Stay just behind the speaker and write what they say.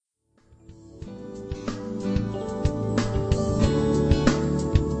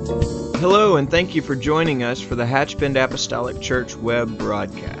Hello, and thank you for joining us for the Hatchbend Apostolic Church web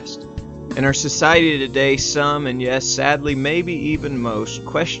broadcast. In our society today, some, and yes, sadly, maybe even most,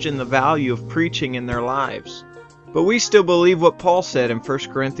 question the value of preaching in their lives. But we still believe what Paul said in 1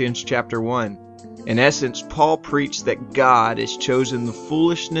 Corinthians chapter 1. In essence, Paul preached that God has chosen the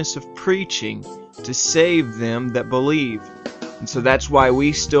foolishness of preaching to save them that believe. And so that's why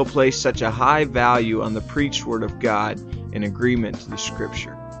we still place such a high value on the preached word of God in agreement to the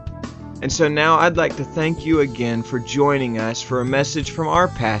Scripture. And so now I'd like to thank you again for joining us for a message from our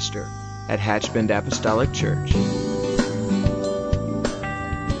pastor at Hatchbend Apostolic Church.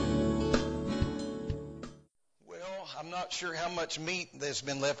 Well, I'm not sure how much meat there's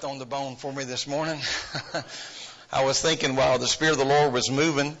been left on the bone for me this morning. I was thinking while the Spirit of the Lord was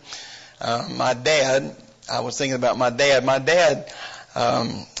moving, I was thinking about my dad. My dad,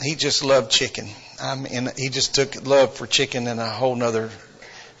 he just loved chicken. He just took love for chicken in a whole nother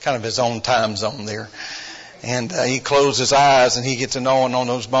kind of his own time zone there. And he closed his eyes and he gets to gnawing on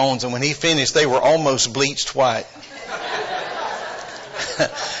those bones. And when he finished, they were almost bleached white.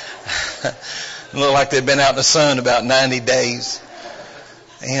 Looked like they'd been out in the sun about 90 days.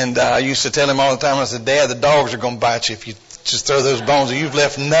 And I used to tell him all the time, I said, Dad, the dogs are going to bite you if you just throw those bones. You've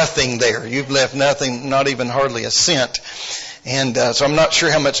left nothing there. You've left nothing, not even hardly a scent. And so I'm not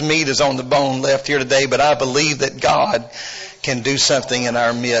sure how much meat is on the bone left here today, but I believe that God can do something in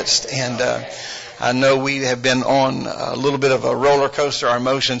our midst. And I know we have been on a little bit of a roller coaster, our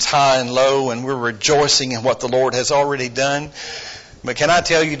emotions high and low, and we're rejoicing in what the Lord has already done. But can I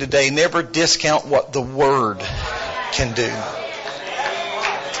tell you today, never discount what the Word can do.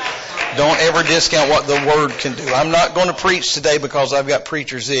 Don't ever discount what the Word can do. I'm not going to preach today because I've got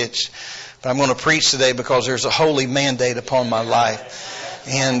preacher's itch, but I'm going to preach today because there's a holy mandate upon my life.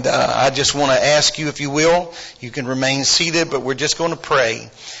 And I just want to ask you, if you will, you can remain seated, but we're just going to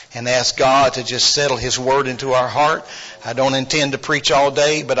pray and ask God to just settle His Word into our heart. I don't intend to preach all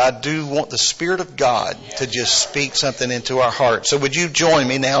day, but I do want the Spirit of God to just speak something into our heart. So would you join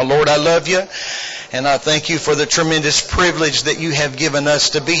me now? Lord, I love you, and I thank you for the tremendous privilege that you have given us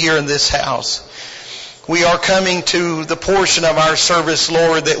to be here in this house. We are coming to the portion of our service,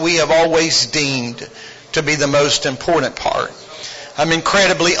 Lord, that we have always deemed to be the most important part. I'm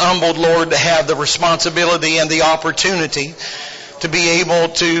incredibly humbled, Lord, to have the responsibility and the opportunity to be able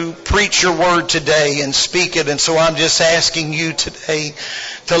to preach your word today and speak it. And so I'm just asking you today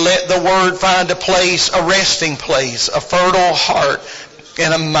to let the word find a place, a resting place, a fertile heart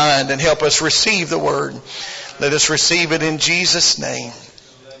and a mind, and help us receive the word. Let us receive it in Jesus' name.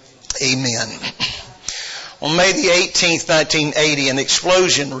 Amen. On May the 18th, 1980, an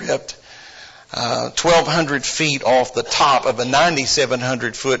explosion ripped 1,200 feet off the top of a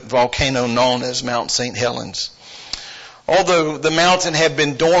 9,700-foot volcano known as Mount St. Helens. Although the mountain had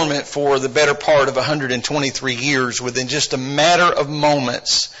been dormant for the better part of 123 years, within just a matter of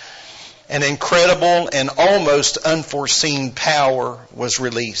moments, an incredible and almost unforeseen power was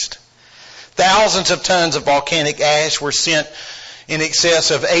released. Thousands of tons of volcanic ash were sent in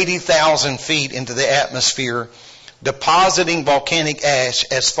excess of 80,000 feet into the atmosphere, depositing volcanic ash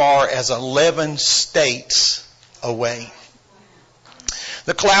as far as 11 states away.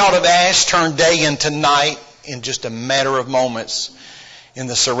 The cloud of ash turned day into night in just a matter of moments in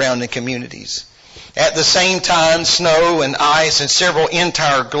the surrounding communities. At the same time, snow and ice and several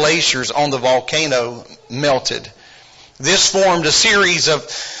entire glaciers on the volcano melted. This formed a series of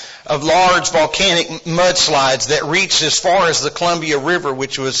large volcanic mudslides that reached as far as the Columbia River,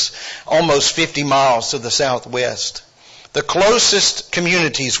 which was almost 50 miles to the southwest. The closest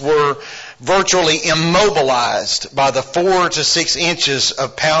communities were virtually immobilized by the 4 to 6 inches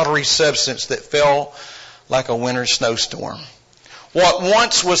of powdery substance that fell like a winter snowstorm. What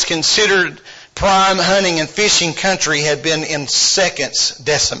once was considered prime hunting and fishing country had been in seconds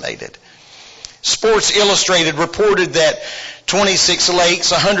decimated. Sports Illustrated reported that 26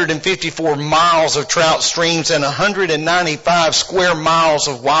 lakes, 154 miles of trout streams, and 195 square miles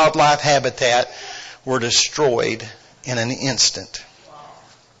of wildlife habitat were destroyed in an instant.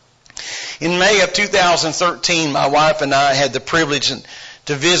 In May of 2013, my wife and I had the privilege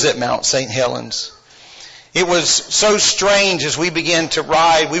to visit Mount St. Helens. It was so strange as we began to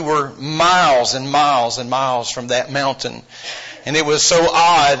ride. We were miles and miles and miles from that mountain. And it was so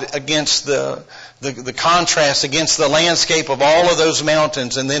odd against the contrast against the landscape of all of those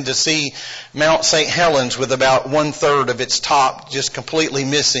mountains, and then to see Mount St. Helens with about 1/3 of its top just completely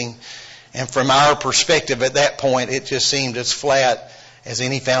missing. And from our perspective at that point, it just seemed as flat as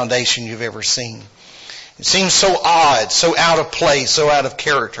any foundation you've ever seen. It seemed so odd, so out of place, so out of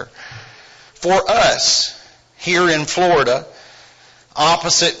character. For us, here in Florida,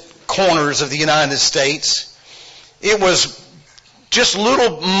 opposite corners of the United States, it was just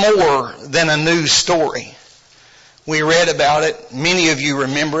little more than a news story. We read about it. Many of you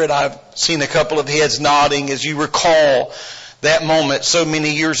remember it. I've seen a couple of heads nodding as you recall that moment so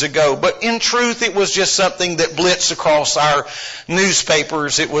many years ago. But in truth, it was just something that blitzed across our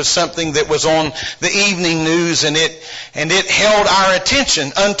newspapers. It was something that was on the evening news, and it held our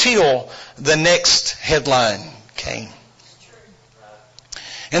attention until the next headline came.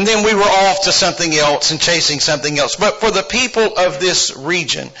 And then we were off to something else and chasing something else. But for the people of this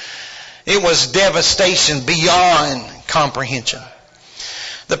region, it was devastation beyond comprehension.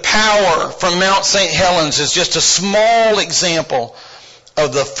 The power from Mount St. Helens is just a small example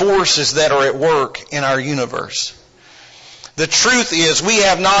of the forces that are at work in our universe. The truth is, we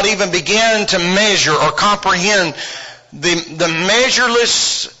have not even begun to measure or comprehend the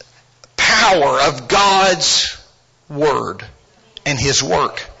measureless power of God's Word and His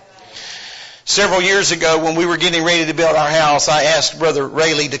work. Several years ago, when we were getting ready to build our house, I asked Brother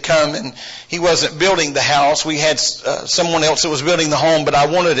Rayleigh to come, and he wasn't building the house. We had someone else that was building the home, but I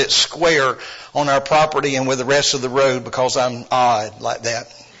wanted it square on our property and with the rest of the road because I'm odd like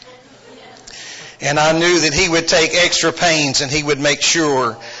that. And I knew that he would take extra pains and he would make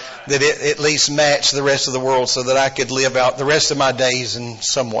sure that it at least matched the rest of the world so that I could live out the rest of my days in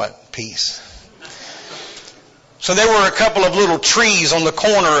somewhat peace. So there were a couple of little trees on the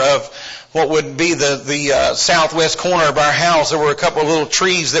corner of what would be the southwest corner of our house. There were a couple of little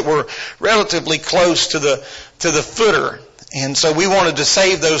trees that were relatively close to the footer. And so we wanted to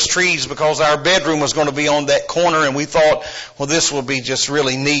save those trees because our bedroom was going to be on that corner, and we thought, well, this will be just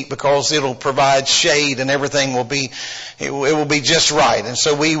really neat because it'll provide shade and everything will be, it will be just right. And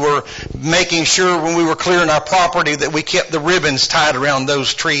so we were making sure when we were clearing our property that we kept the ribbons tied around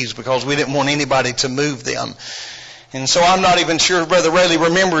those trees because we didn't want anybody to move them. And so I'm not even sure if Brother Rayleigh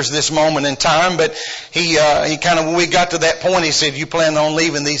remembers this moment in time, but he kind of, when we got to that point, he said, "You plan on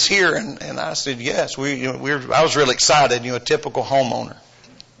leaving these here?" And I said, "Yes." I was really excited, a typical homeowner.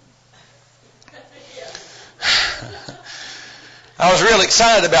 I was really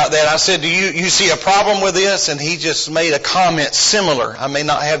excited about that. I said, "Do you see a problem with this?" And he just made a comment similar. I may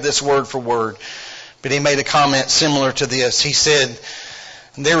not have this word for word, but he made a comment similar to this. He said,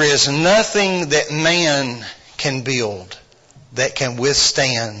 "There is nothing that man can build that can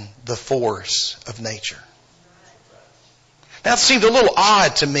withstand the force of nature." Now it seemed a little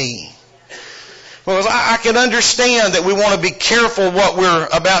odd to me. Because I can understand that we want to be careful what we're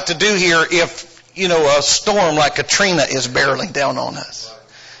about to do here if, a storm like Katrina is barreling down on us.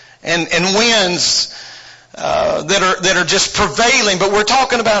 And winds that are just prevailing. But we're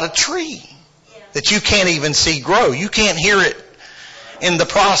talking about a tree that you can't even see grow. You can't hear it in the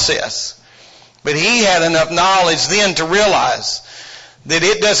process. But he had enough knowledge then to realize that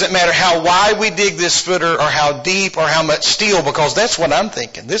it doesn't matter how wide we dig this footer or how deep or how much steel, because that's what I'm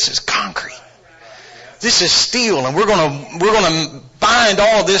thinking. This is concrete. This is steel, and we're going to bind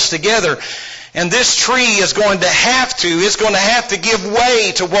all this together. And this tree is going to have to give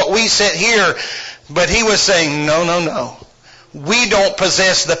way to what we set here. But he was saying, no. We don't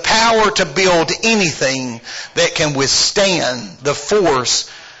possess the power to build anything that can withstand the force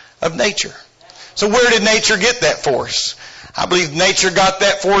of nature. So where did nature get that force? I believe nature got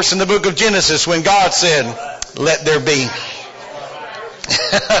that force in the book of Genesis when God said, "Let there be."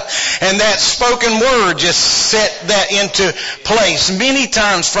 And that spoken word just set that into place. Many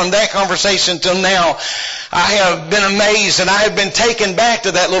times from that conversation till now, I have been amazed and I have been taken back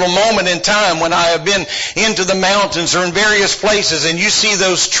to that little moment in time when I have been into the mountains or in various places, and you see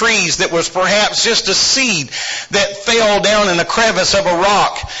those trees that was perhaps just a seed that fell down in a crevice of a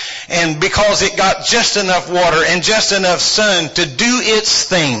rock, and because it got just enough water and just enough sun to do its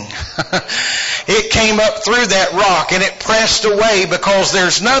thing, it came up through that rock and it pressed away, because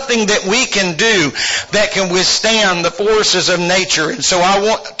there's nothing that we can do that can withstand the forces of nature. And so I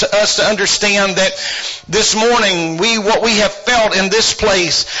want us to understand that this morning, what we have felt in this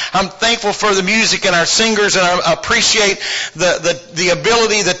place, I'm thankful for the music and our singers, and I appreciate the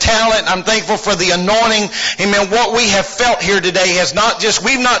ability, the talent. I'm thankful for the anointing. Amen. What we have felt here today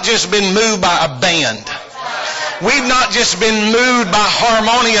we've not just been moved by a band. We've not just been moved by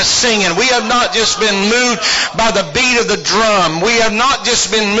harmonious singing. We have not just been moved by the beat of the drum. We have not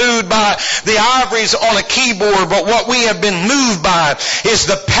just been moved by the ivories on a keyboard, but what we have been moved by is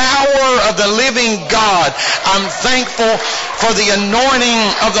the power of the living God. I'm thankful for the anointing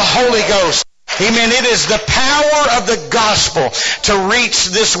of the Holy Ghost. Amen. It is the power of the gospel to reach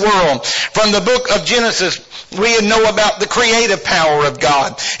this world. From the book of Genesis, we know about the creative power of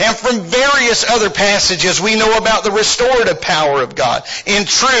God. And from various other passages, we know about the restorative power of God. In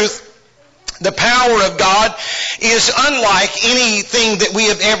truth, The power of God is unlike anything that we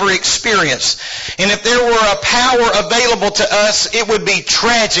have ever experienced. And if there were a power available to us, it would be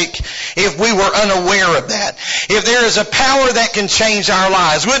tragic if we were unaware of that. If there is a power that can change our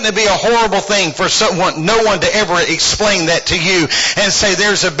lives, wouldn't it be a horrible thing for no one to ever explain that to you and say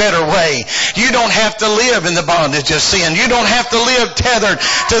there's a better way? You don't have to live in the bondage of sin. You don't have to live tethered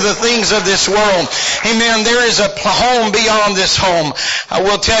to the things of this world. Amen. There is a home beyond this home. I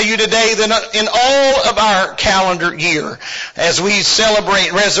will tell you today that in all of our calendar year, as we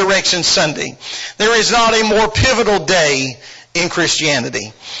celebrate Resurrection Sunday, there is not a more pivotal day in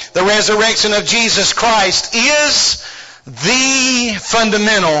Christianity. The resurrection of Jesus Christ is the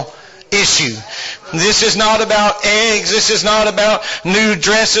fundamental issue. This is not about eggs. This is not about new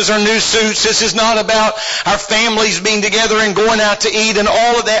dresses or new suits. This is not about our families being together and going out to eat, and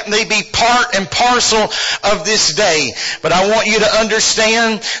all of that may be part and parcel of this day. But I want you to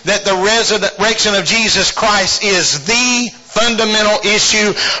understand that the resurrection of Jesus Christ is the fundamental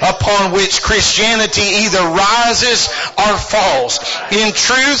issue upon which Christianity either rises or falls. In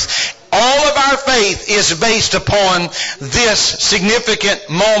truth, all of our faith is based upon this significant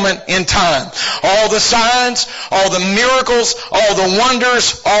moment in time. All the signs, all the miracles, all the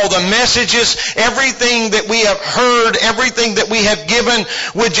wonders, all the messages, everything that we have heard, everything that we have given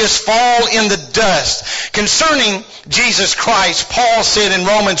would just fall in the dust. Concerning Jesus Christ, Paul said in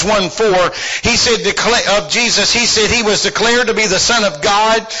Romans 1:4, he said of Jesus, he said he was declared to be the Son of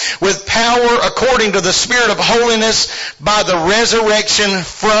God with power according to the Spirit of holiness by the resurrection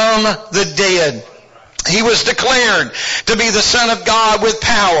from the dead. He was declared to be the Son of God with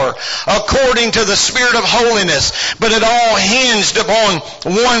power according to the Spirit of holiness. But it all hinged upon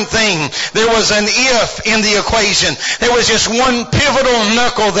one thing. There was an if in the equation. There was just one pivotal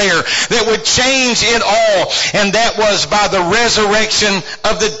knuckle there that would change it all. And that was by the resurrection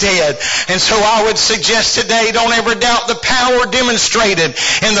of the dead. And so I would suggest today, don't ever doubt the power demonstrated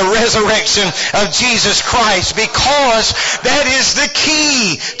in the resurrection of Jesus Christ, because that is the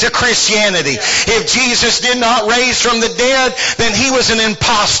key to Christianity. If Jesus did not raise from the dead, then he was an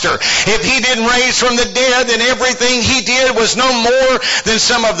imposter. If he didn't raise from the dead, then everything he did was no more than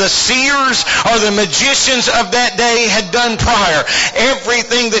some of the seers or the magicians of that day had done prior.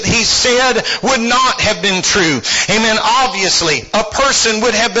 Everything that he said would not have been true. Amen. Obviously, a person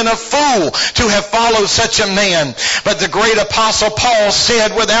would have been a fool to have followed such a man. But the great apostle Paul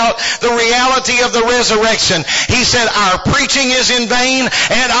said, without the reality of the resurrection, he said, our preaching is in vain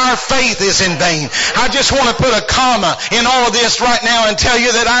and our faith is in vain. I just want to put a comma in all of this right now and tell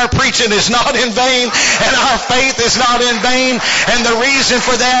you that our preaching is not in vain and our faith is not in vain. And the reason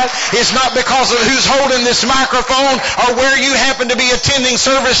for that is not because of who's holding this microphone or where you happen to be attending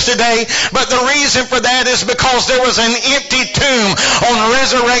service today, but the reason for that is because there was an empty tomb on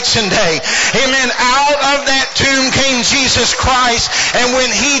Resurrection Day. Amen. Out of that tomb came Jesus Christ, and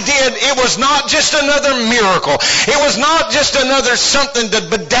when he did, it was not just another miracle. It was not just another something to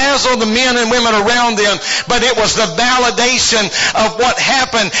bedazzle the men and women around them, but it was the validation of what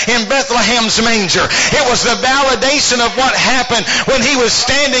happened in Bethlehem's manger. It was the validation of what happened when he was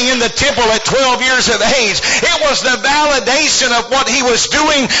standing in the temple at 12 years of age. It was the validation of what he was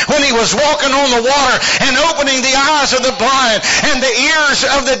doing when he was walking on the water and opening the eyes of the blind and the ears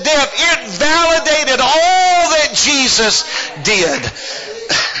of the deaf. It validated all that Jesus did.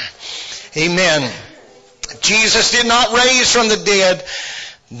 Amen. Jesus did not raise from the dead,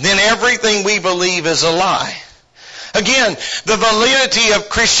 then everything we believe is a lie. Again, the validity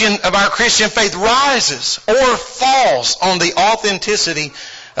of our Christian faith rises or falls on the authenticity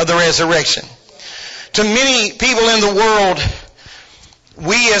of the resurrection. To many people in the world,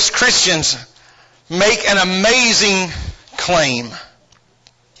 we as Christians make an amazing claim,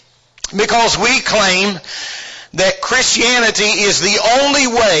 because we claim that Christianity is the only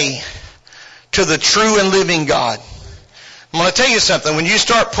way to the true and living God. I'm going to tell you something. When you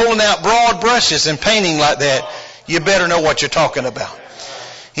start pulling out broad brushes and painting like that, you better know what you're talking about.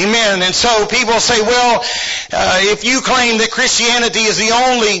 Amen. And so people say, well, if you claim that Christianity is the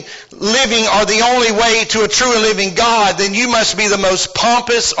only living or the only way to a true and living God, then you must be the most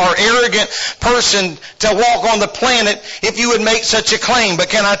pompous or arrogant person to walk on the planet if you would make such a claim.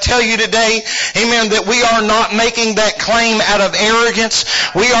 But can I tell you today, amen, that we are not making that claim out of arrogance.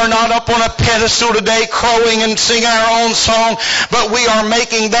 We are not up on a pedestal today crowing and singing our own song, but we are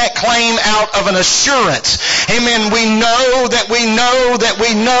making that claim out of an assurance. Amen. We know that we know that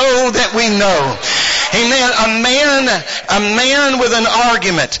we know that we know. Amen. A man with an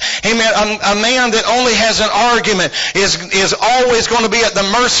argument. Amen. A man that only has an argument is always going to be at the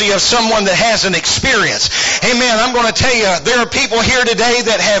mercy of someone that has an experience. Amen. I'm going to tell you, there are people here today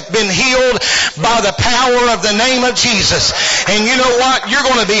that have been healed by the power of the name of Jesus. And you know what? You're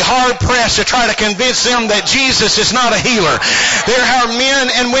going to be hard pressed to try to convince them that Jesus is not a healer. There are men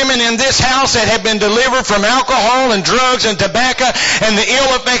and women in this house that have been delivered from alcohol and drugs and tobacco and the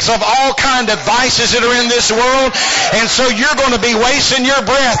ill effects of all kind of vices that are in this world. And so you're going to be wasting your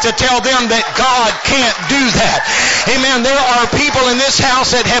breath to tell them that God can't do that. Amen. There are people in this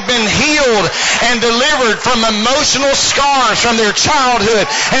house that have been healed and delivered from emotional scars from their childhood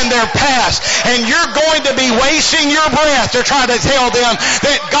and their past. And you're going to be wasting your breath to try to tell them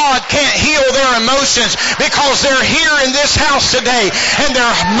that God can't heal their emotions, because they're here in this house today and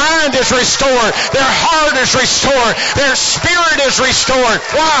their mind is restored, their heart is restored, their spirit is restored.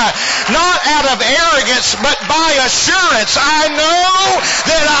 Why? Not out of arrogance, but by assurance. I know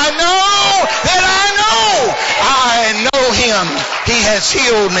that I know that I know. I know Him. He has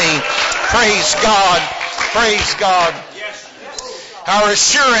healed me. Praise God. Praise God. Our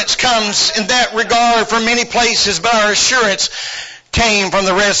assurance comes in that regard from many places, but our assurance came from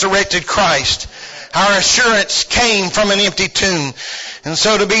the resurrected Christ. Our assurance came from an empty tomb. And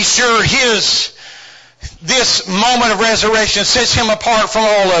so to be sure, this moment of resurrection sets Him apart from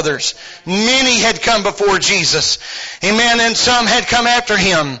all others. Many had come before Jesus. Amen. And some had come after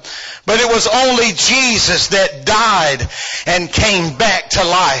Him. But it was only Jesus that died and came back to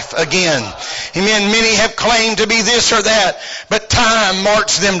life again. Amen. Many have claimed to be this or that, but time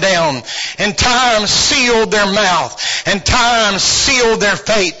marched them down, and time sealed their mouth, and time sealed their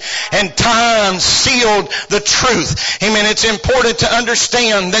fate, and time sealed the truth. Amen. It's important to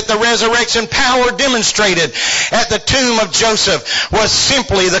understand that the resurrection power demonstrated at the tomb of Joseph was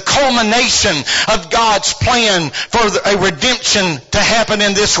simply the culmination of God's plan for a redemption to happen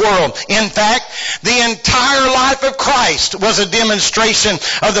in this world. In fact, the entire life of Christ was a demonstration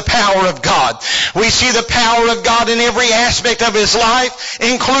of the power of God. We see the power of God in every aspect of His life,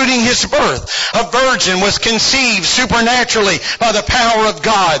 including His birth. A virgin was conceived supernaturally by the power of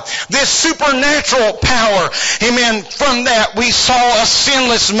God. This supernatural power, amen, from that we saw a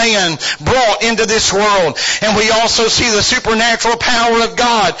sinless man brought into this world. And we also see the supernatural power of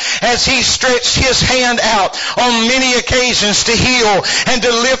God as He stretched His hand out on many occasions to heal and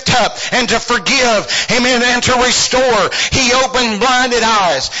to lift up and to forgive, amen, and to restore. He opened blinded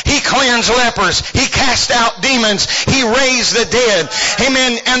eyes. He cleansed lepers. He cast out demons. He raised the dead.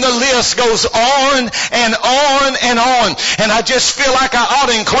 Amen. And the list goes on and on and on. And I just feel like I ought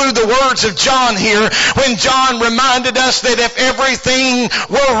to include the words of John here when John reminded us that if everything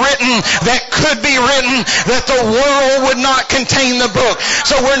were written that could be written, that the world would not contain the book.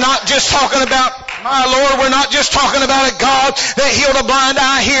 So we're not just talking about, my Lord, we're not just talking about a God that healed a blind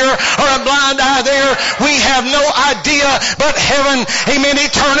eye here or a blind eye there. We have no idea, but heaven, amen,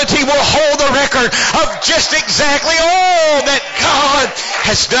 eternity will hold the record of just exactly all that God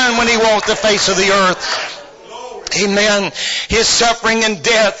has done when He walked the face of the earth. Amen. His suffering and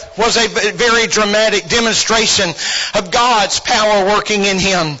death was a very dramatic demonstration of God's power working in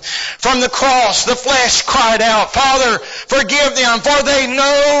Him. From the cross, the flesh cried out, Father, forgive them, for they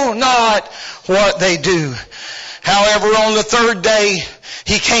know not what they do. However, on the third day,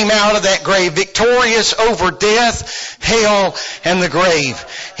 He came out of that grave victorious over death, hell, and the grave.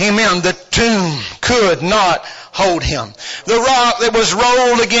 Amen. The tomb could not hold Him. The rock that was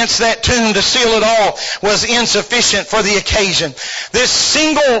rolled against that tomb to seal it all was insufficient for the occasion. This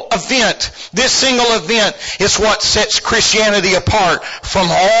single event is what sets Christianity apart from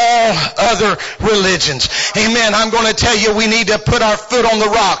all other religions. Amen. I'm going to tell you, we need to put our foot on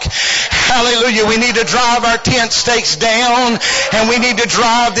the rock. Hallelujah. We need to drive our tent stakes down, and we need to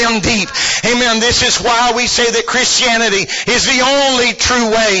drive them deep. Amen. This is why we say that Christianity is the only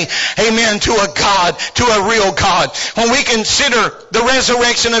true way, amen, to a God, to a real God. When we consider the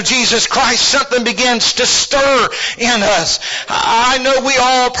resurrection of Jesus Christ, something begins to stir in us. I know we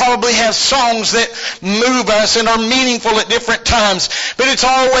all probably have songs that move us and are meaningful at different times, but it's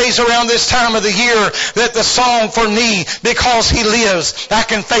always around this time of the year that the song for me, Because He Lives, I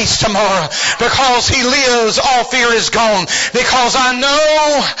can face tomorrow. Because He lives, all fear is gone. Because I know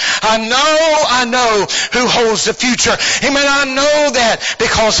who holds the future. Amen. I know that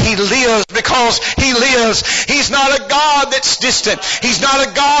because He lives. Because He lives. He's not a God that's distant. He's not a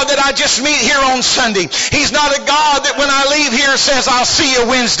God that I just meet here on Sunday. He's not a God that when I leave here says, I'll see you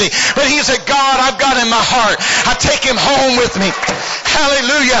Wednesday. But He's a God I've got in my heart. I take Him home with me.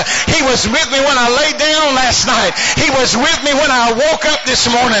 Hallelujah. He was with me when I laid down last night. He was with me when I woke up this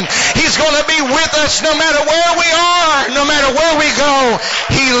morning. He's He's going to be with us no matter where we are, no matter where we go.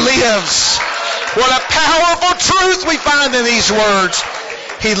 He lives. What a powerful truth we find in these words.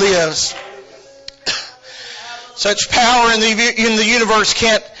 He lives. Such power in the universe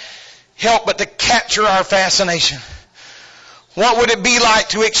can't help but to capture our fascination. What would it be like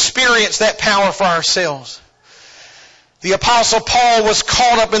to experience that power for ourselves? The Apostle Paul was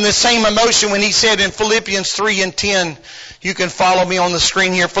caught up in the same emotion when he said in Philippians 3:10, you can follow me on the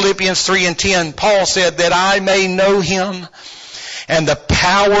screen here, Philippians 3:10, Paul said that I may know Him and the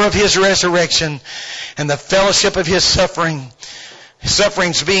power of His resurrection and the fellowship of His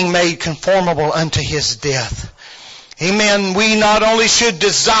sufferings being made conformable unto His death. Amen. We not only should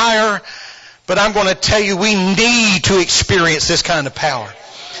desire, but I'm going to tell you, we need to experience this kind of power.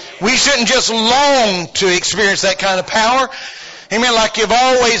 We shouldn't just long to experience that kind of power. Amen. Like you've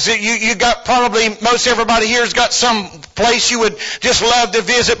always, you got probably, most everybody here has got some place you would just love to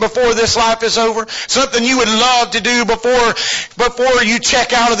visit before this life is over. Something you would love to do before you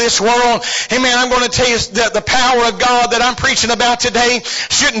check out of this world. Amen. I'm going to tell you that the power of God that I'm preaching about today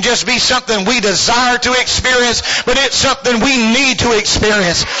shouldn't just be something we desire to experience, but it's something we need to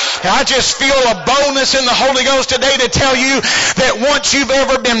experience. And I just feel a boldness in the Holy Ghost today to tell you that once you've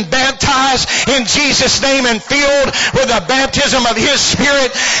ever been baptized in Jesus' name and filled with the baptism of His Spirit,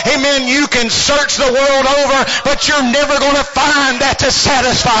 amen, you can search the world over, but you're never going to find that to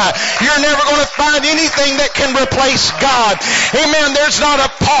satisfy. You're never going to find anything that can replace God. Amen. There's not a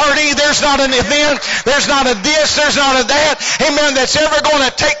party, there's not an event, there's not a this, there's not a that, amen, that's ever going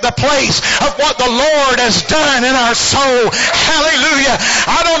to take the place of what the Lord has done in our soul. Hallelujah.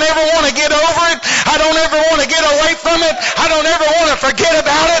 I don't ever want to get over it. I don't ever want to get away from it. I don't ever want to forget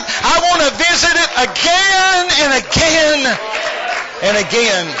about it. I want to visit it again and again and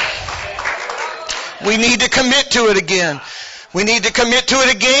again. We need to commit to it again. We need to commit to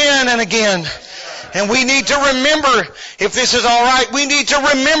it again and again. And we need to remember, if this is all right, we need to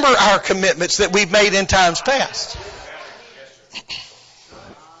remember our commitments that we've made in times past.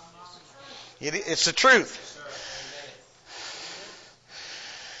 It's the truth.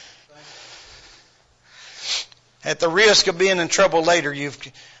 At the risk of being in trouble later,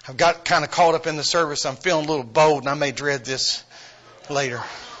 I've got kind of caught up in the service. I'm feeling a little bold, and I may dread this later.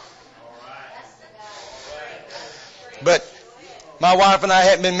 But my wife and I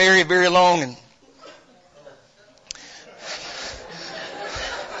hadn't been married very long, and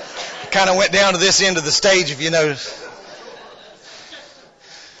kind of went down to this end of the stage, if you notice.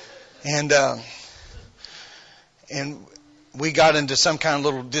 And we got into some kind of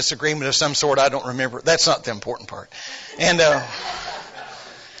little disagreement of some sort. I don't remember. That's not the important part. And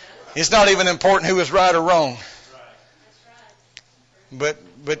it's not even important who was right or wrong. But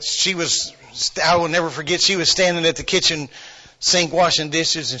she was, I will never forget, she was standing at the kitchen sink washing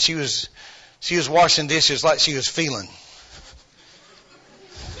dishes, and she was washing dishes like she was feeling.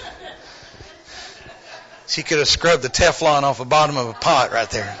 She could have scrubbed the Teflon off the bottom of a pot right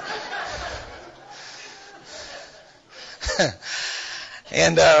there.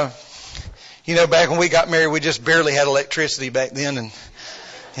 And, back when we got married, we just barely had electricity back then.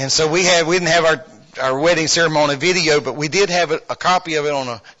 And so we didn't have our wedding ceremony video, but we did have a copy of it on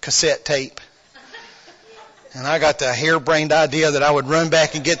a cassette tape. And I got the harebrained idea that I would run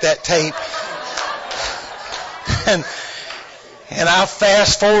back and get that tape. And I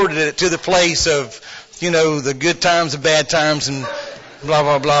fast forwarded it to the place of, the good times, the bad times, and blah,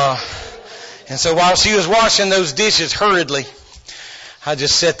 blah, blah. And so while she was washing those dishes hurriedly, I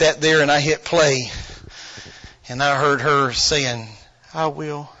just set that there and I hit play. And I heard her saying, I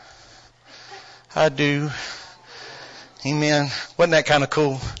will. I do. Amen. Wasn't that kind of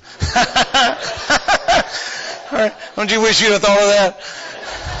cool? Don't you wish you'd have thought of that?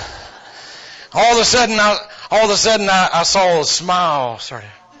 All of a sudden I saw a smile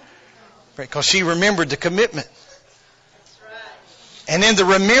started. Because she remembered the commitment. And in the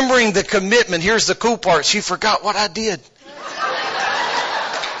remembering the commitment, here's the cool part. She forgot what I did.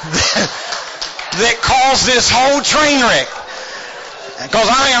 That caused this whole train wreck.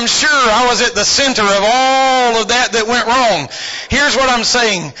 Because I am sure I was at the center of all of that went wrong. Here's what I'm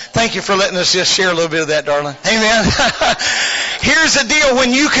saying. Thank you for letting us just share a little bit of that, darling. Amen. Here's the deal.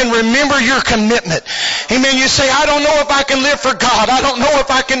 When you can remember your commitment. Amen. You say, I don't know if I can live for God. I don't know if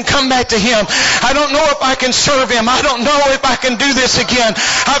I can come back to Him. I don't know if I can serve Him. I don't know if I can do this again.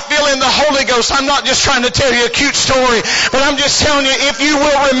 I feel in the Holy Ghost. I'm not just trying to tell you a cute story, but I'm just telling you, if you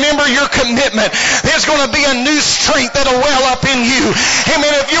will remember your commitment, there's going to be a new strength that'll well up in you.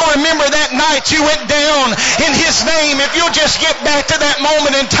 Amen. If you remember that night you went down in His name, if you'll just get back to that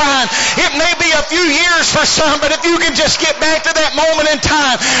moment in time, it may be a few years for some, but if you can just get back to that moment in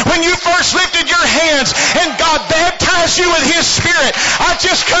time when you first lifted your hands and God baptized you with His Spirit, I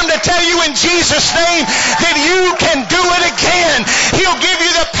just come to tell you in Jesus' name that you can do it again. He'll give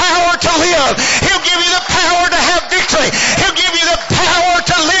you the power to live. He'll give you the power to have victory. He'll give you the power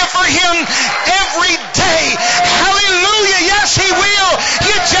to live for Him every day. Hallelujah. Yes, He will.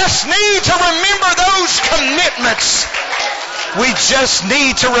 You just need to remember those commitments. We just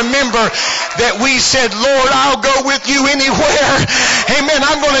need to remember that we said, Lord, I'll go with you anywhere. Amen.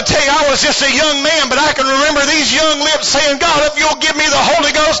 I'm going to tell you, I was just a young man, but I can remember these young lips saying, God, if you'll give me the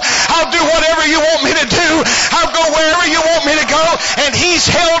Holy Ghost, I'll do whatever you want me to do. I'll go wherever you want me to go. And He's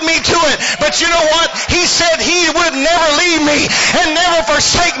held me to it. But you know what? He said He would never leave me and never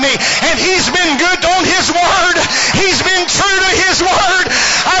forsake me. And He's been good on His word. He's been true to His word.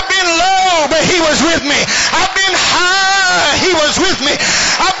 I've been low, but He was with me. I've been high. He was with me.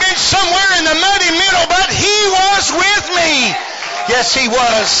 I've been somewhere in the muddy middle, but He was with me. Yes, He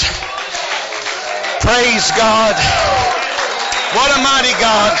was. Praise God. What a mighty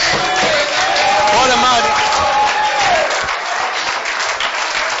God. What a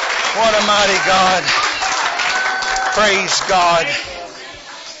mighty God. Praise God.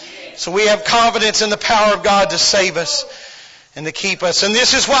 So we have confidence in the power of God to save us and to keep us. And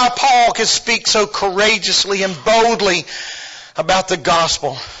this is why Paul can speak so courageously and boldly about the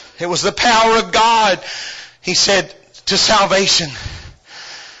gospel. It was the power of God, he said, to salvation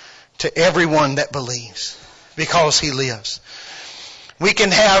to everyone that believes, because He lives. We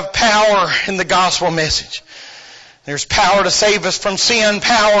can have power in the gospel message. There's power to save us from sin,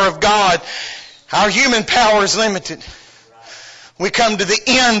 power of God. Our human power is limited. We come to the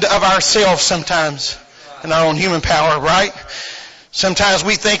end of ourselves sometimes in our own human power, right? Sometimes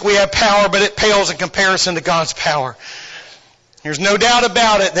we think we have power, but it pales in comparison to God's power. There's no doubt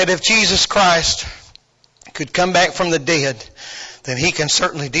about it that if Jesus Christ could come back from the dead, then He can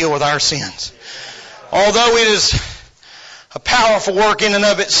certainly deal with our sins. Although it is a powerful work in and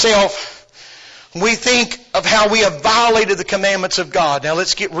of itself, we think of how we have violated the commandments of God. Now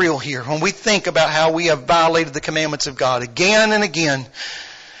let's get real here. When we think about how we have violated the commandments of God again and again,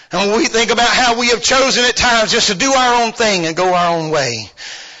 and when we think about how we have chosen at times just to do our own thing and go our own way,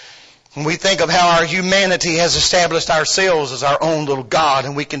 when we think of how our humanity has established ourselves as our own little God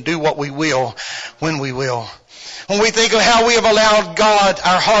and we can do what we will when we will. When we think of how we have allowed God,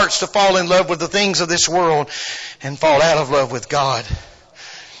 our hearts, to fall in love with the things of this world and fall out of love with God.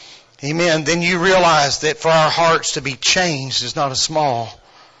 Amen. Then you realize that for our hearts to be changed is not a small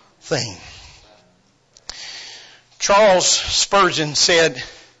thing. Charles Spurgeon said,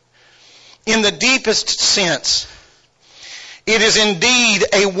 in the deepest sense, it is indeed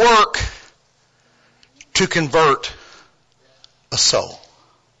a work to convert a soul.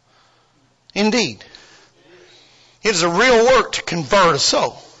 Indeed. It is a real work to convert a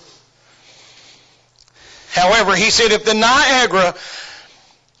soul. However, he said if the Niagara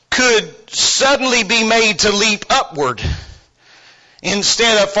could suddenly be made to leap upward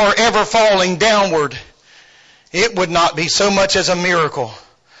instead of forever falling downward, it would not be so much as a miracle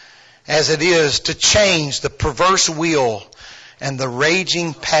as it is to change the perverse will and the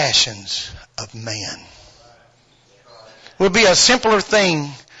raging passions of man. It would be a simpler thing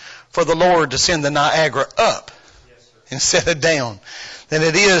for the Lord to send the Niagara up instead of down than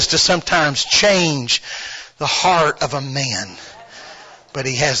it is to sometimes change the heart of a man. But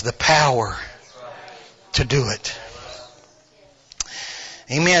He has the power to do it.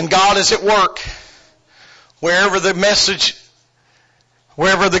 Amen. God is at work. Wherever the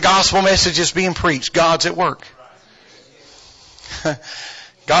gospel message is being preached, God's at work.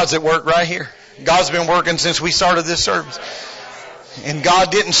 God's at work right here. God's been working since we started this service. And God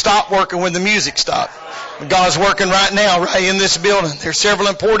didn't stop working when the music stopped. God's working right now, right in this building. There's several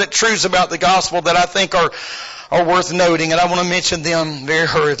important truths about the gospel that I think are worth noting, and I want to mention them very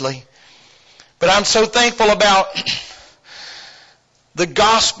hurriedly. But I'm so thankful about the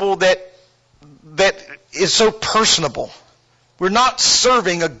gospel that is so personable. We're not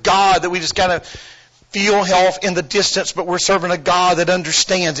serving a God that we just kind of feel off in the distance, but we're serving a God that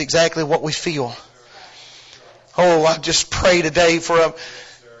understands exactly what we feel. Oh, I just pray today for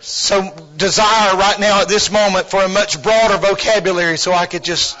some desire right now at this moment for a much broader vocabulary so I could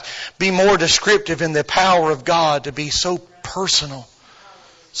just be more descriptive in the power of God to be so personal.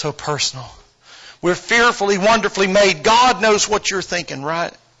 So personal. We're fearfully, wonderfully made. God knows what you're thinking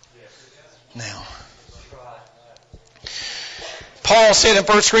right now. Paul said in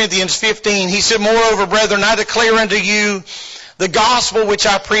 1 Corinthians 15, he said, moreover, brethren, I declare unto you the gospel which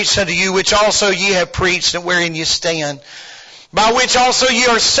I preached unto you, which also ye have preached, and wherein ye stand, by which also ye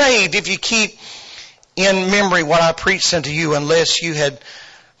are saved, if you keep in memory what I preached unto you, unless you had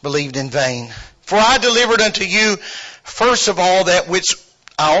believed in vain. For I delivered unto you first of all that which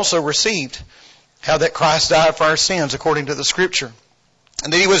I also received, how that Christ died for our sins according to the Scripture,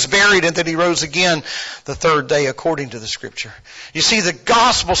 and that He was buried, and that He rose again the third day according to the Scripture. You see, the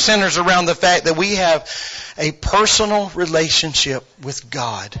gospel centers around the fact that we have a personal relationship with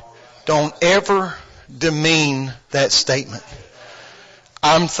God. Don't ever demean that statement.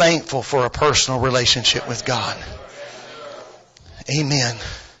 I'm thankful for a personal relationship with God. Amen.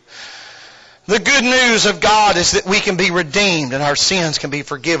 The good news of God is that we can be redeemed and our sins can be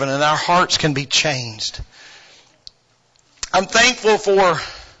forgiven and our hearts can be changed. I'm thankful for,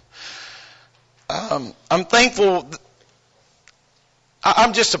 I'm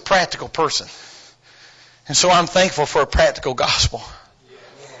just a practical person. And so I'm thankful for a practical gospel.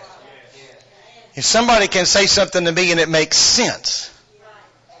 If somebody can say something to me and it makes sense,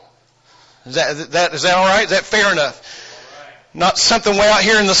 is that all right? Is that fair enough? Not something way out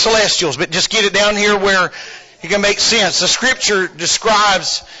here in the celestials, but just get it down here where it can make sense. The Scripture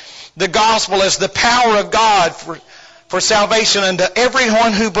describes the gospel as the power of God for salvation unto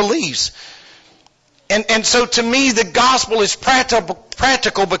everyone who believes. And so to me, the gospel is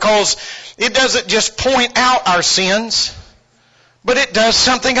practical because it doesn't just point out our sins, but it does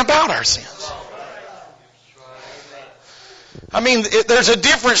something about our sins. I mean, there's a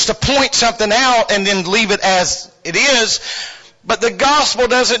difference to point something out and then leave it as it is. But the gospel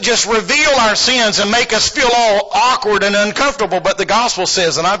doesn't just reveal our sins and make us feel all awkward and uncomfortable, but the gospel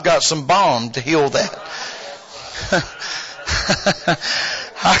says, and I've got some balm to heal that.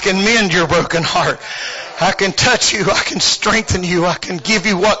 I can mend your broken heart. I can touch you. I can strengthen you. I can give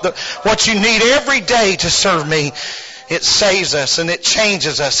you what you need every day to serve me. It saves us and it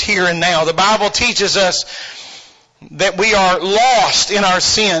changes us here and now. The Bible teaches us that we are lost in our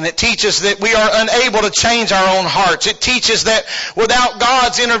sin. It teaches that we are unable to change our own hearts. It teaches that without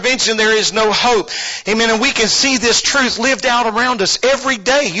God's intervention there is no hope. Amen. And we can see this truth lived out around us every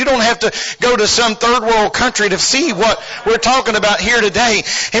day. You don't have to go to some third world country to see what we're talking about here today.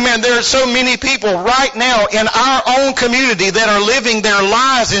 Amen. There are so many people right now in our own community that are living their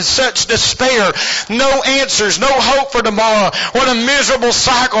lives in such despair. No answers, no hope for tomorrow. What a miserable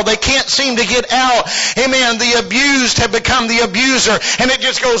cycle. They can't seem to get out. Amen. The abused have become the abuser, and it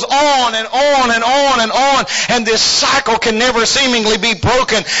just goes on and on and on and on, and this cycle can never seemingly be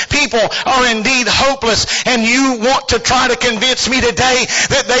broken. People are indeed hopeless, and you want to try to convince me today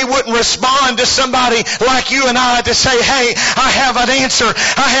that they wouldn't respond to somebody like you and I to say, hey, I have an answer.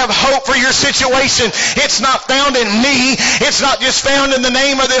 I have hope for your situation. It's not found in me. It's not just found in the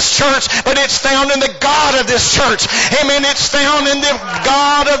name of this church, but it's found in the God of this church. Amen. It's found in the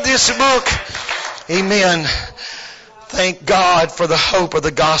God of this book. Amen. Thank God for the hope of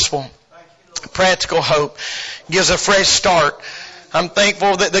the gospel. Practical hope gives a fresh start. I'm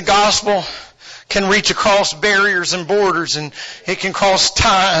thankful that the gospel can reach across barriers and borders, and it can cross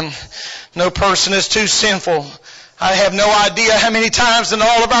time. No person is too sinful. I have no idea how many times in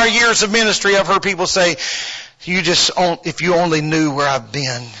all of our years of ministry I've heard people say, if you only knew where I've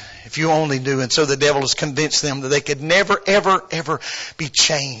been. If you only knew. And so the devil has convinced them that they could never, ever, ever be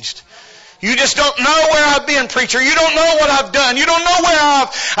changed. You just don't know where I've been, preacher. You don't know what I've done. You don't know where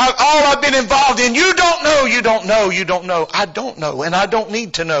all I've been involved in. You don't know, you don't know, you don't know. I don't know, and I don't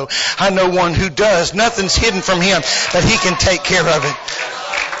need to know. I know one who does. Nothing's hidden from Him, that He can take care of it.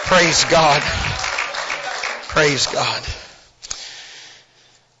 Praise God. Praise God.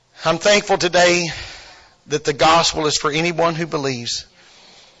 I'm thankful today that the gospel is for anyone who believes.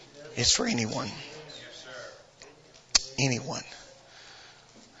 It's for anyone. Anyone.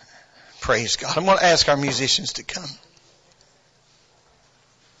 Praise God. I'm going to ask our musicians to come.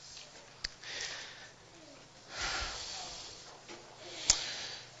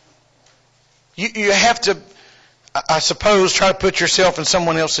 You have to, I suppose, try to put yourself in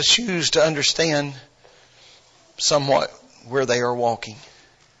someone else's shoes to understand somewhat where they are walking.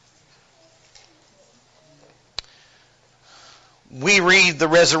 We read the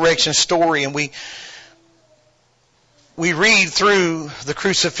resurrection story and we read through the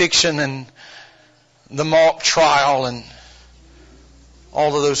crucifixion and the mock trial and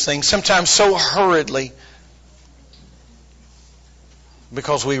all of those things, sometimes so hurriedly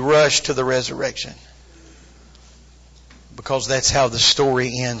because we rush to the resurrection. Because that's how the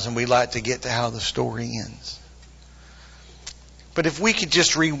story ends, and we like to get to how the story ends. But if we could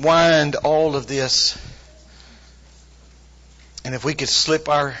just rewind all of this, and if we could slip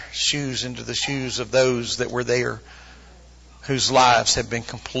our shoes into the shoes of those that were there, whose lives have been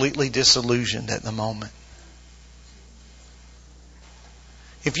completely disillusioned at the moment.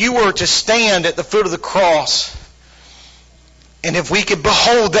 If you were to stand at the foot of the cross, and if we could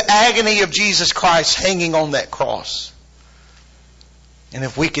behold the agony of Jesus Christ hanging on that cross, and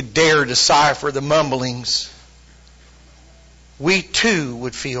if we could dare decipher the mumblings, we too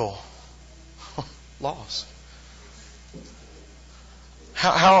would feel lost.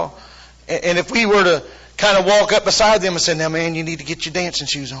 How? And if we were to kind of walk up beside them and say, "Now, man, you need to get your dancing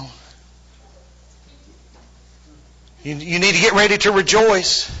shoes on. You need to get ready to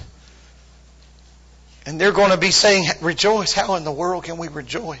rejoice." And they're going to be saying, "Rejoice? How in the world can we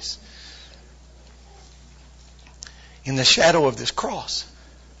rejoice in the shadow of this cross?"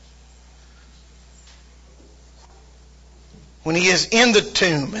 When He is in the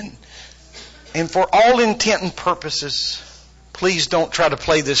tomb, and for all intent and purposes, please don't try to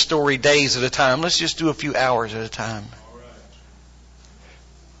play this story days at a time. Let's just do a few hours at a time.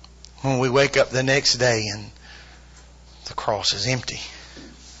 When we wake up the next day and the cross is empty,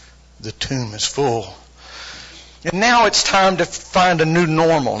 the tomb is full. And now it's time to find a new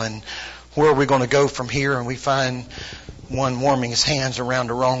normal. And where are we going to go from here? And we find one warming his hands around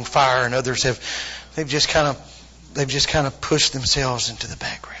the wrong fire, and others they've just kind of pushed themselves into the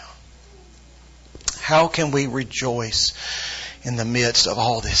background. How can we rejoice in the midst of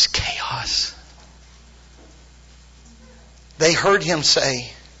all this chaos? They heard Him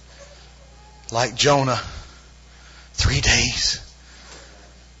say, like Jonah, 3 days.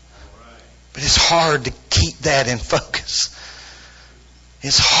 But it's hard to keep that in focus.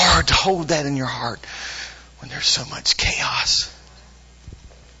 It's hard to hold that in your heart when there's so much chaos.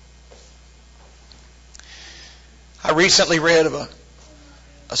 I recently read of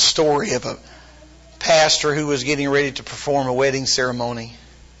a story of a pastor who was getting ready to perform a wedding ceremony.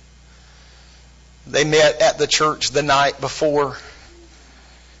 They met at the church the night before.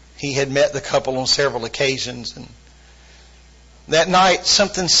 He had met the couple on several occasions, and that night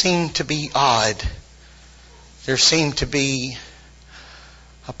something seemed to be odd. There seemed to be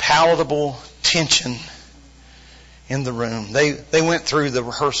a palatable tension in the room. They went through the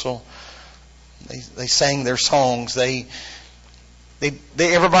rehearsal. They sang their songs.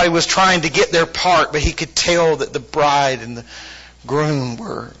 Everybody was trying to get their part, but he could tell that the bride and the groom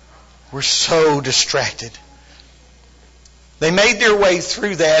were so distracted. They made their way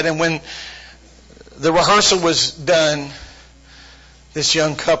through that, and when the rehearsal was done, this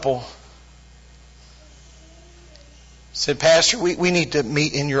young couple said, "Pastor, we need to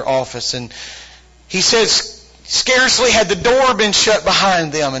meet in your office." And he says, scarcely had the door been shut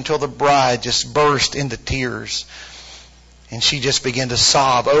behind them until the bride just burst into tears. And she just began to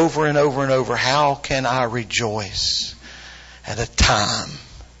sob over and over and over, "How can I rejoice at a time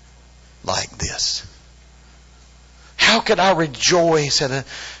like this? How could I rejoice at a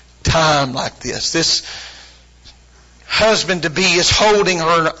time like this?" This husband-to-be is holding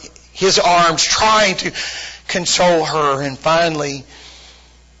her, his arms, trying to console her. And finally,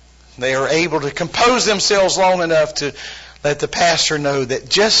 they are able to compose themselves long enough to let the pastor know that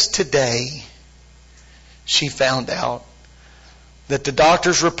just today she found out that the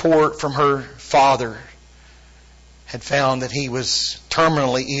doctor's report from her father had found that he was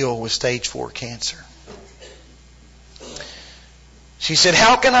terminally ill with stage 4 cancer. She said,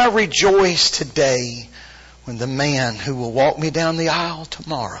 "How can I rejoice today when the man who will walk me down the aisle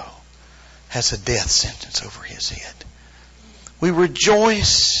tomorrow has a death sentence over his head?" We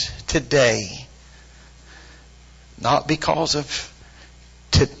rejoice today, not because of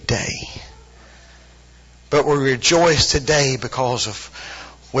today, but we rejoice today because of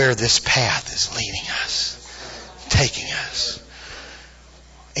where this path is leading us, taking us.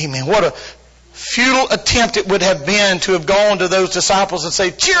 Amen. What a futile attempt it would have been to have gone to those disciples and say,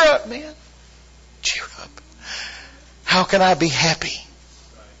 "Cheer up, man. Cheer up. How can I be happy?"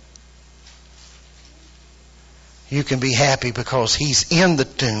 You can be happy because He's in the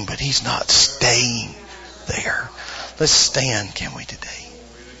tomb, but He's not staying there. Let's stand, can we, today?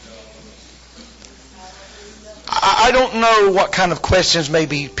 I don't know what kind of questions may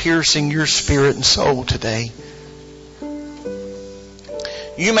be piercing your spirit and soul today.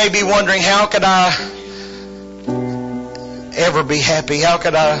 You may be wondering, how could I ever be happy? How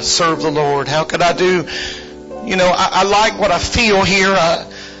could I serve the Lord? How could I do, I like what I feel here.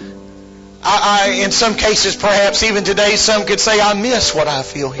 I in some cases, perhaps even today, some could say, I miss what I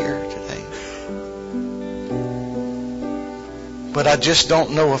feel here today. But I just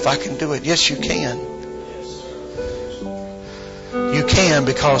don't know if I can do it. Yes, you can. You can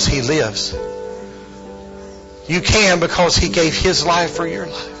because He lives. You can because He gave His life for your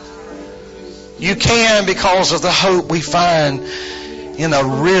life. You can because of the hope we find in a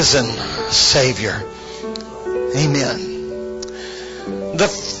risen Savior. Amen. the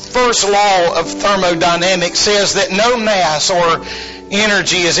first law of thermodynamics says that no mass or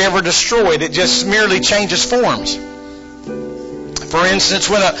energy is ever destroyed. It just merely changes forms. For instance,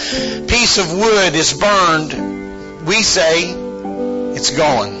 when a piece of wood is burned, we say it's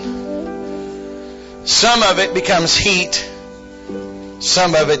gone. Some of it becomes heat.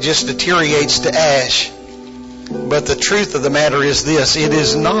 Some of it just deteriorates to ash. But the truth of the matter is this: it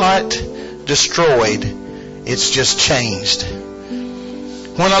is not destroyed. It's just changed.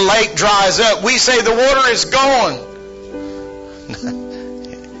 When a lake dries up, we say the water is gone.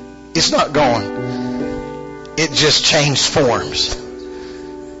 It's not gone. It just changed forms.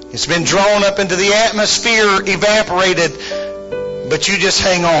 It's been drawn up into the atmosphere, evaporated, but you just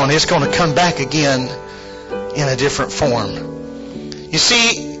hang on. It's going to come back again in a different form. You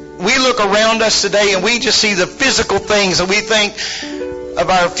see, we look around us today and we just see the physical things and we think of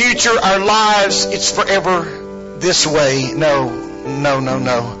our future, our lives, it's forever this way. No.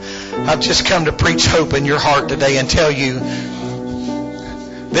 I've just come to preach hope in your heart today and tell you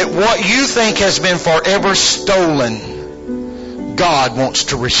that what you think has been forever stolen, God wants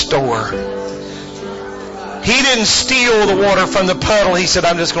to restore. He didn't steal the water from the puddle. He said,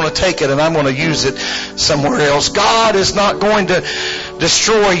 I'm just going to take it and I'm going to use it somewhere else. God is not going to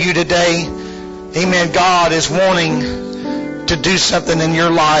destroy you today. Amen. God is wanting to do something in your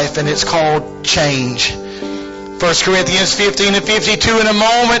life, and it's called change. 1 Corinthians 15:52, in a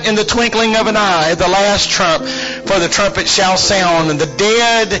moment, in the twinkling of an eye, the last trump, for the trumpet shall sound, and the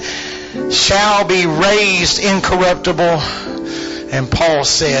dead shall be raised incorruptible. And Paul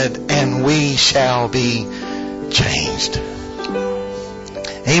said, and we shall be changed.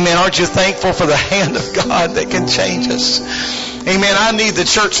 Amen. Aren't you thankful for the hand of God that can change us? Amen. I need the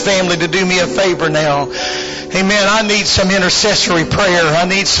church family to do me a favor now. Amen. I need some intercessory prayer. I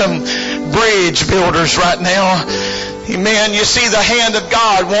need some bridge builders right now. Amen. You see, the hand of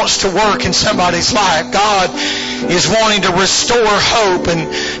God wants to work in somebody's life. God is wanting to restore hope, and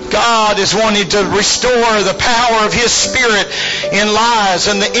God is wanting to restore the power of His Spirit in lives.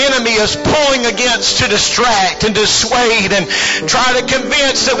 And the enemy is pulling against to distract and dissuade and try to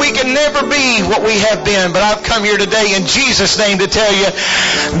convince that we can never be what we have been. But I've come here today in Jesus' name to tell you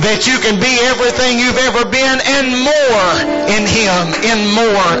that you can be everything you've ever been and more in Him, and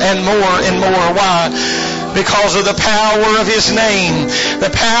more and more and more. Why? Because of the power of His name, the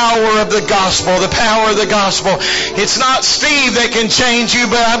power of the gospel, the power of the gospel. It's not Steve that can change you,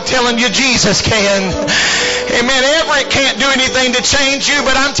 but I'm telling you, Jesus can. Amen. Everett can't do anything to change you,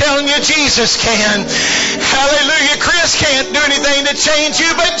 but I'm telling you, Jesus can. Hallelujah. Chris can't do anything to change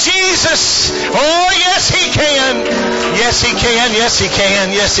you, but Jesus. Oh, yes, He can. Yes, He can. Yes, He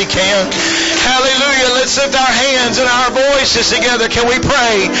can. Yes, He can. Hallelujah. Let's lift our hands and our voices together. Can we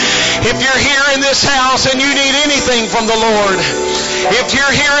pray? If you're here in this house and you need anything from the Lord, if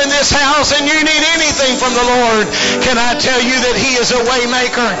you're here in this house and you need anything from the Lord, can I tell you that He is a way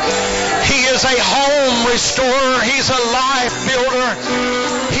maker? He is a home restorer. He's a life builder.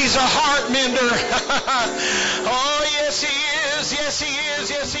 He's a heart mender. Oh, yes, He is. Yes, He is.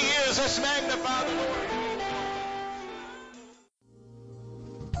 Yes, He is. Let's magnify the Lord.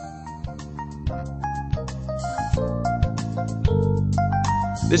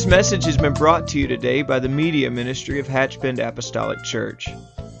 This message has been brought to you today by the media ministry of Hatchbend Apostolic Church.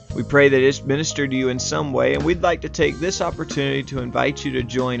 We pray that it's ministered to you in some way, and we'd like to take this opportunity to invite you to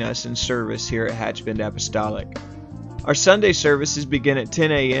join us in service here at Hatchbend Apostolic. Our Sunday services begin at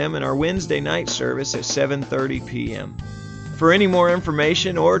 10 a.m. and our Wednesday night service at 7:30 p.m. For any more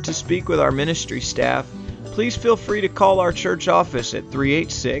information or to speak with our ministry staff, please feel free to call our church office at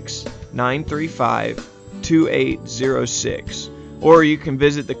 386-935-2806. Or you can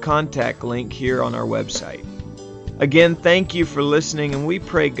visit the contact link here on our website. Again, thank you for listening, and we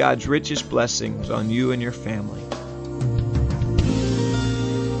pray God's richest blessings on you and your family.